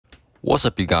What's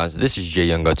up, you guys? This is Jay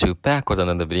Youngo2 back with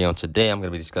another video. Today I'm going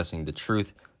to be discussing the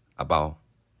truth about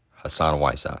Hassan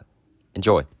Whiteside.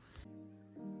 Enjoy.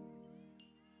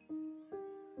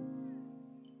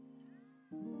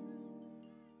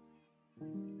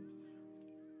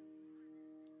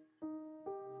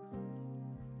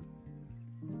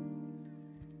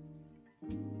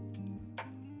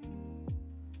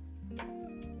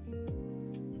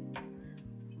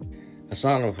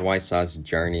 Hassan Whiteside's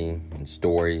journey and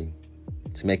story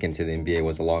to make it into the NBA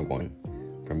was a long one.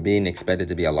 From being expected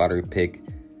to be a lottery pick,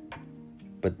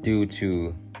 but due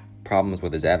to problems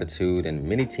with his attitude, and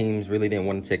many teams really didn't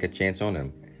want to take a chance on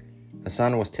him.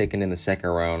 Hassan was taken in the second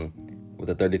round with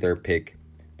the 33rd pick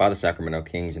by the Sacramento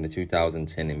Kings in the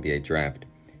 2010 NBA draft.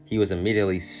 He was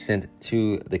immediately sent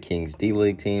to the Kings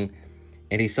D-League team,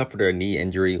 and he suffered a knee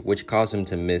injury which caused him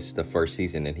to miss the first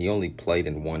season, and he only played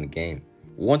in one game.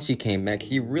 Once he came back,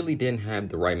 he really didn't have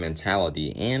the right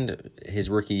mentality, and his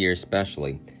rookie year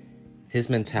especially. His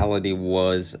mentality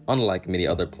was unlike many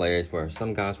other players where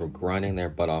some guys were grinding their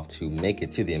butt off to make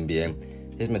it to the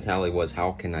NBA. His mentality was,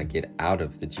 how can I get out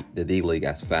of the D-League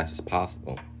as fast as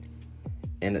possible?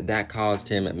 And that caused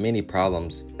him many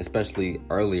problems, especially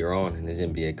earlier on in his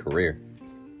NBA career.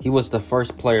 He was the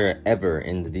first player ever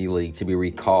in the D-League to be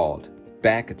recalled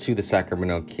back to the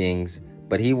Sacramento Kings,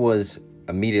 but he was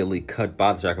immediately cut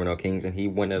by the Sacramento Kings, and he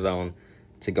went on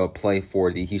to go play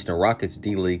for the Houston Rockets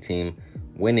D-League team,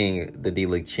 winning the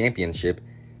D-League championship.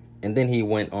 And then he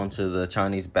went on to the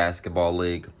Chinese Basketball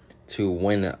League to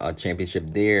win a championship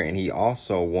there, and he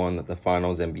also won the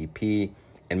Finals MVP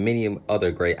and many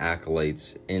other great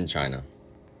accolades in China.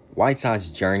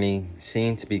 Whiteside's journey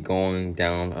seemed to be going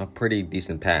down a pretty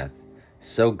decent path,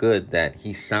 so good that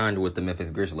he signed with the Memphis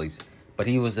Grizzlies, but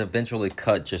he was eventually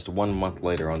cut just 1 month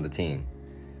later on the team.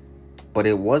 But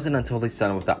it wasn't until he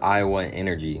signed with the Iowa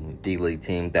Energy D-League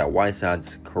team that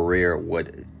Whiteside's career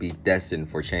would be destined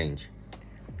for change.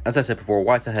 As I said before,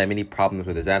 Whiteside had many problems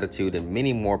with his attitude, and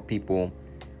many more people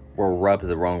were rubbed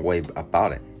the wrong way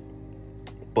about it.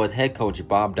 But head coach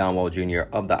Bob Donwell Jr.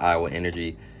 of the Iowa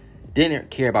Energy didn't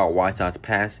care about Whiteside's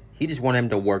past. He just wanted him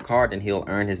to work hard and he'll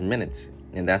earn his minutes.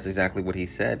 And that's exactly what he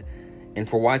said. And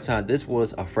for Whiteside, this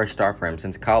was a fresh start for him.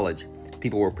 Since college,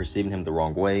 people were perceiving him the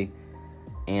wrong way,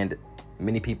 and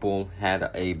many people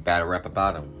had a bad rep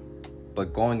about him.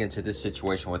 But going into this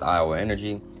situation with Iowa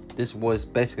Energy, this was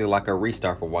basically like a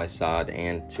restart for Whiteside,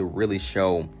 and to really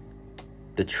show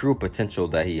the true potential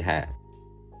that he had.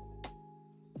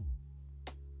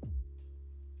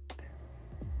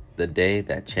 The day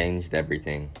that changed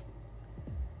everything.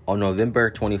 On November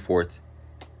 24th,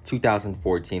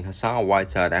 2014, Hassan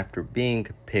Whiteside, after being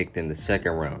picked in the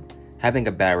second round, having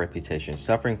a bad reputation,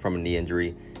 suffering from a knee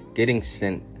injury, getting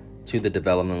sent to the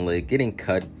development league, getting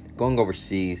cut, going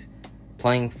overseas,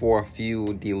 playing for a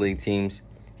few D-League teams,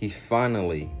 he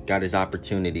finally got his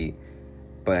opportunity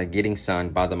by getting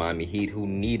signed by the Miami Heat, who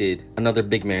needed another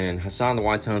big man. And Hassan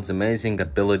Whiteside's amazing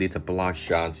ability to block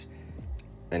shots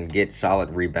and get solid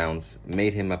rebounds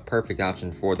made him a perfect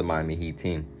option for the Miami Heat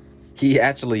team. He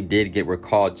actually did get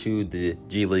recalled to the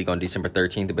G League on December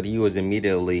 13th, but he was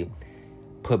immediately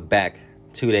put back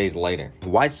 2 days later.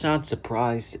 Whiteside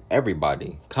surprised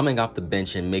everybody, coming off the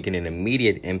bench and making an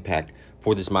immediate impact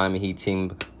for this Miami Heat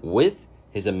team with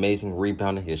his amazing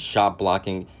rebounding, his shot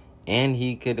blocking, and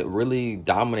he could really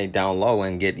dominate down low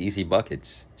and get easy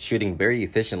buckets, shooting very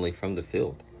efficiently from the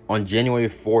field. On January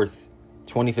 4th,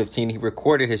 2015, he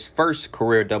recorded his first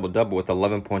career double-double with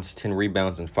 11 points, 10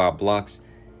 rebounds, and 5 blocks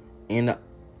in a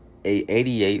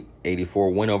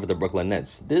 88-84 win over the Brooklyn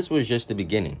Nets. This was just the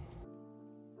beginning.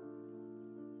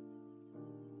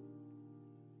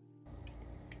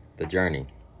 The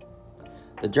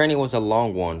journey was a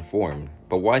long one for him,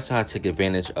 but Whiteside took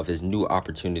advantage of his new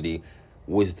opportunity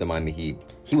with the Miami Heat.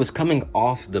 He was coming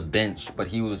off the bench, but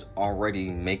he was already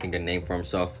making a name for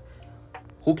himself.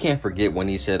 Who can't forget when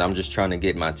he said, "I'm just trying to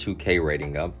get my 2K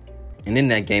rating up"? And in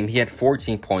that game, he had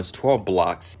 14 points, 12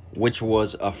 blocks, which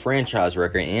was a franchise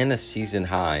record and a season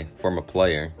high from a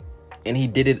player. And he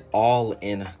did it all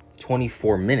in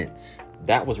 24 minutes.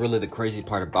 That was really the crazy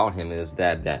part about him, is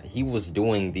that he was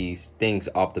doing these things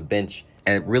off the bench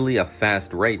at really a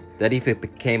fast rate, that if it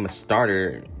became a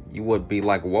starter, you would be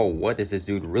like, whoa, what is this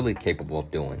dude really capable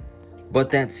of doing? But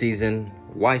that season,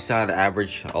 Whiteside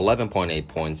averaged 11.8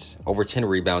 points, over 10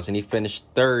 rebounds, and he finished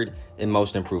third in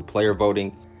most improved player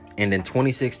voting. And in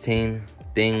 2016,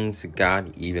 things got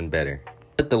even better.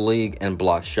 He led the league in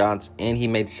blocked shots, and he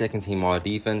made second team all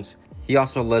defense. He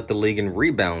also led the league in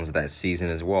rebounds that season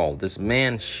as well. This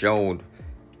man showed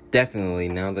definitely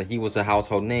now that he was a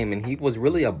household name, and he was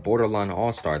really a borderline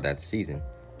all-star that season.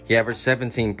 He averaged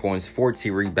 17 points,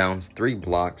 14 rebounds, 3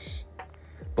 blocks.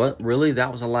 But really,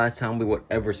 that was the last time we would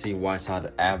ever see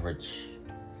Whiteside average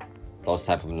those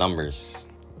type of numbers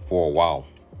for a while.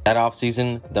 That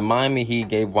offseason, the Miami Heat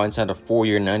gave Whiteside a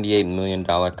 4-year, $98 million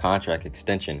contract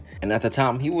extension. And at the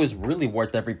time, he was really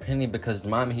worth every penny because the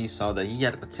Miami Heat saw that he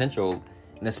had the potential,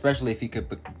 and especially if he could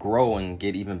grow and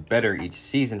get even better each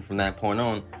season from that point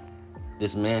on,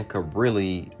 this man could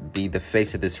really be the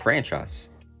face of this franchise.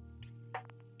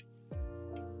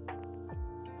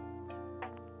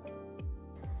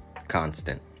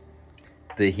 Constant.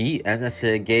 The Heat, as I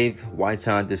said, gave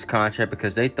Whiteside this contract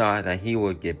because they thought that he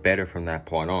would get better from that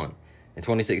point on. In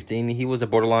 2016, he was a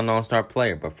borderline all-star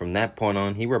player, but from that point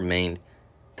on, he remained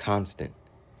constant.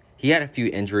 He had a few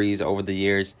injuries over the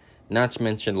years, not to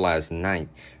mention last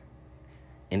night.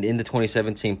 And in the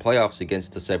 2017 playoffs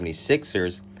against the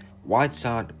 76ers,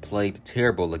 Whiteside played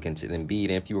terrible against Embiid,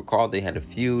 and if you recall, they had a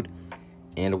feud,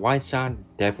 and Whiteside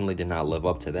definitely did not live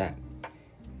up to that.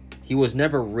 He was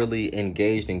never really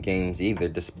engaged in games either,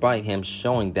 despite him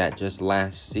showing that just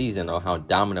last season of how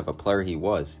dominant of a player he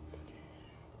was.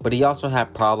 But he also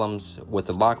had problems with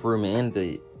the locker room and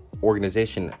the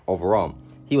organization overall.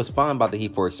 He was fined by the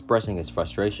Heat for expressing his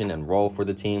frustration and role for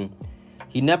the team.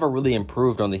 He never really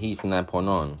improved on the Heat from that point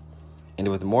on. And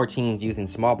with more teams using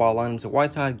small ball lineups,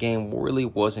 Whiteside's game really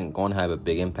wasn't going to have a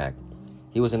big impact.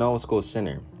 He was an old school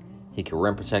center. He could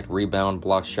rim protect, rebound,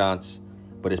 block shots,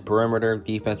 but his perimeter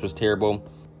defense was terrible.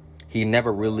 He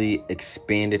never really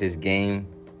expanded his game.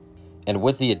 And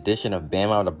with the addition of Bam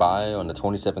Adebayo in the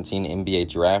 2017 NBA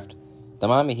draft, the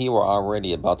Miami Heat were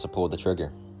already about to pull the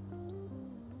trigger.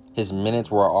 His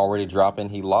minutes were already dropping.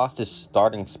 He lost his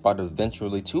starting spot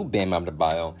eventually to Bam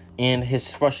Adebayo, and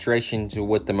his frustrations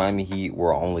with the Miami Heat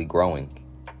were only growing.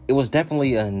 It was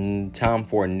definitely a time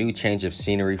for a new change of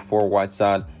scenery for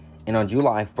Whiteside, and on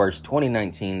July 1st,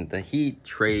 2019, the Heat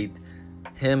traded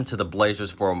him to the Blazers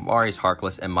for Maurice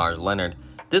Harkless and Myers Leonard.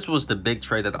 This was the big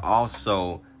trade that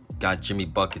also got Jimmy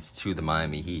Buckets to the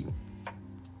Miami Heat.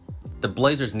 The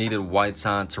Blazers needed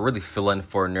Whiteside to really fill in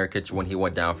for Nurkic when he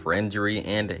went down for injury,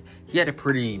 and he had a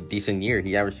pretty decent year.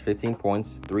 He averaged 15 points,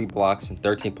 3 blocks, and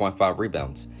 13.5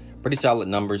 rebounds. Pretty solid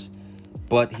numbers,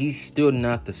 but he's still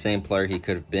not the same player he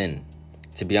could have been.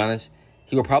 To be honest,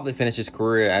 he will probably finish his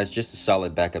career as just a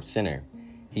solid backup center.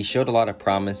 He showed a lot of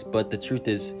promise, but the truth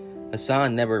is,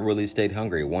 Hassan never really stayed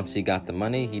hungry. Once he got the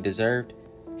money he deserved,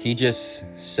 he just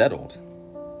settled.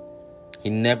 He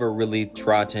never really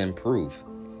tried to improve.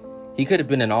 He could have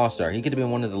been an all-star. He could have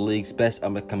been one of the league's best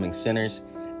up-and-coming centers,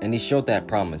 and he showed that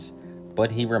promise,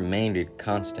 but he remained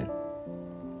constant.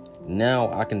 Now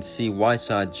I can see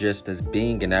Whiteside just as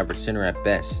being an average center at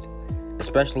best.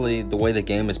 Especially the way the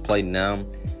game is played now,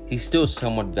 he's still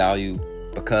somewhat valued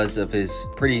because of his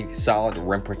pretty solid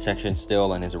rim protection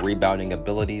still and his rebounding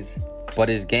abilities. But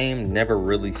his game never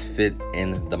really fit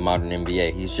in the modern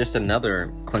NBA. He's just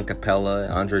another Clint Capella,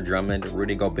 Andre Drummond,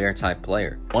 Rudy Gobert type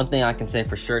player. One thing I can say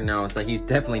for sure now is that he's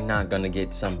definitely not going to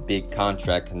get some big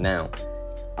contract now.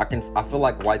 I feel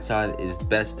like Whiteside is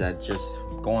best at just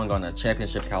going on a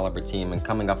championship caliber team and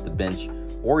coming off the bench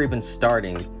or even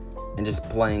starting and just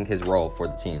playing his role for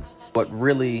the team. But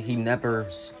really, he never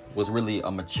was really a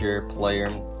mature player.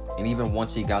 And even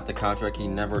once he got the contract, he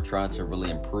never tried to really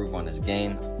improve on his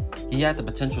game. He had the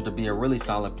potential to be a really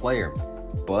solid player,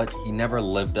 but he never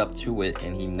lived up to it,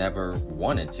 and he never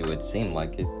wanted to, it seemed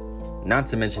like it. Not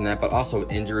to mention that, but also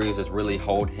injuries just really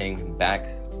hold him back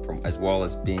from as well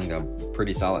as being a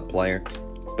pretty solid player.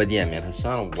 But yeah, man,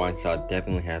 Hassan Whiteside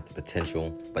definitely had the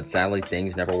potential, but sadly,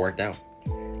 things never worked out.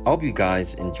 I hope you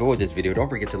guys enjoyed this video. Don't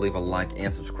forget to leave a like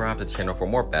and subscribe to the channel for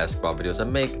more basketball videos. I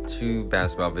make 2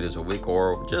 basketball videos a week,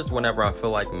 or just whenever I feel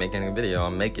like making a video,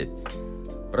 I'll make it.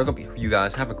 But I hope you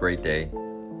guys have a great day.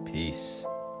 Peace.